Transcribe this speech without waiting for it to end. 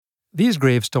These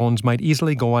gravestones might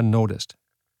easily go unnoticed.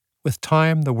 With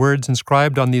time, the words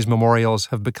inscribed on these memorials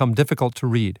have become difficult to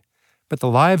read, but the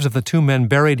lives of the two men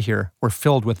buried here were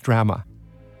filled with drama.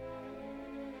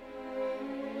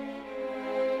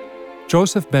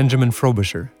 Joseph Benjamin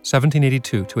Frobisher, 1782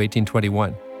 to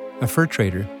 1821, a fur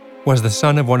trader, was the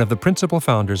son of one of the principal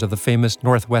founders of the famous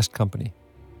Northwest Company.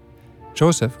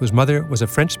 Joseph, whose mother was a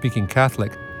French-speaking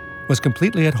Catholic, was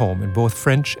completely at home in both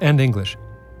French and English.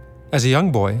 As a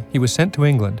young boy, he was sent to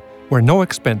England, where no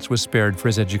expense was spared for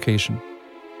his education.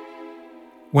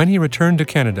 When he returned to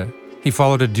Canada, he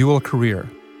followed a dual career,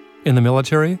 in the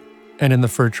military and in the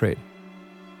fur trade.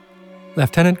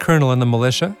 Lieutenant Colonel in the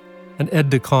militia and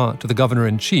aide-de-camp to the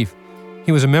Governor-in-Chief,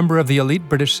 he was a member of the elite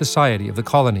British society of the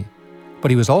colony, but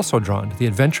he was also drawn to the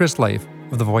adventurous life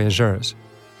of the voyageurs.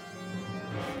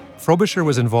 Frobisher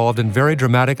was involved in very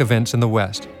dramatic events in the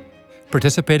West,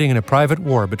 participating in a private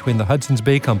war between the Hudson's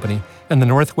Bay Company and the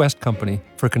Northwest Company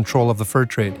for control of the fur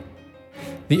trade.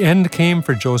 The end came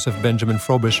for Joseph Benjamin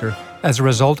Frobisher as a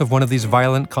result of one of these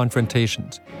violent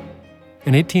confrontations.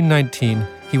 In 1819,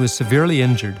 he was severely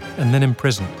injured and then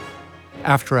imprisoned.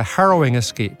 After a harrowing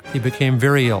escape, he became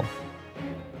very ill.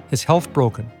 His health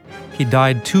broken, he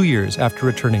died 2 years after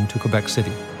returning to Quebec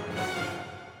City.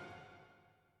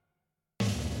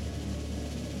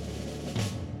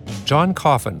 John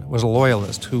Coffin was a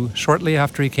loyalist who, shortly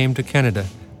after he came to Canada,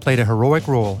 played a heroic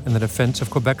role in the defense of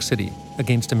Quebec City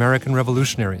against American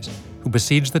revolutionaries who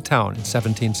besieged the town in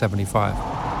 1775.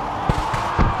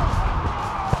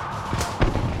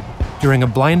 During a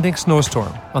blinding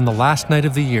snowstorm on the last night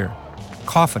of the year,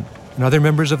 Coffin and other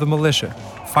members of the militia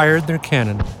fired their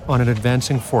cannon on an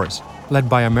advancing force led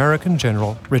by American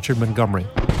General Richard Montgomery.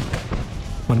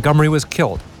 Montgomery was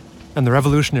killed, and the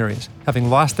revolutionaries, having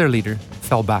lost their leader,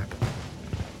 fell back.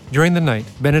 During the night,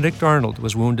 Benedict Arnold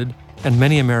was wounded, and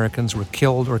many Americans were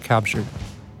killed or captured.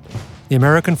 The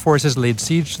American forces laid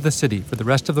siege to the city for the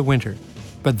rest of the winter,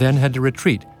 but then had to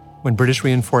retreat when British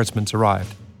reinforcements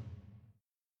arrived.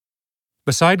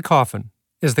 Beside Coffin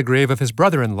is the grave of his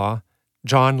brother-in-law,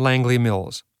 John Langley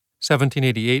Mills,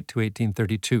 1788 to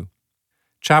 1832,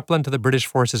 chaplain to the British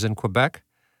forces in Quebec,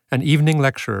 an evening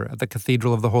lecturer at the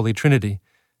Cathedral of the Holy Trinity.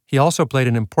 He also played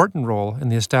an important role in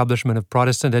the establishment of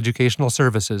Protestant educational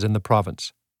services in the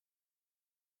province.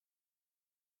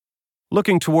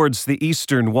 Looking towards the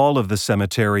eastern wall of the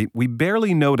cemetery, we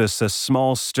barely notice a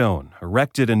small stone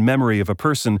erected in memory of a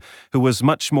person who was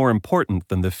much more important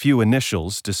than the few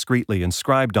initials discreetly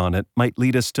inscribed on it might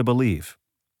lead us to believe.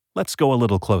 Let's go a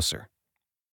little closer.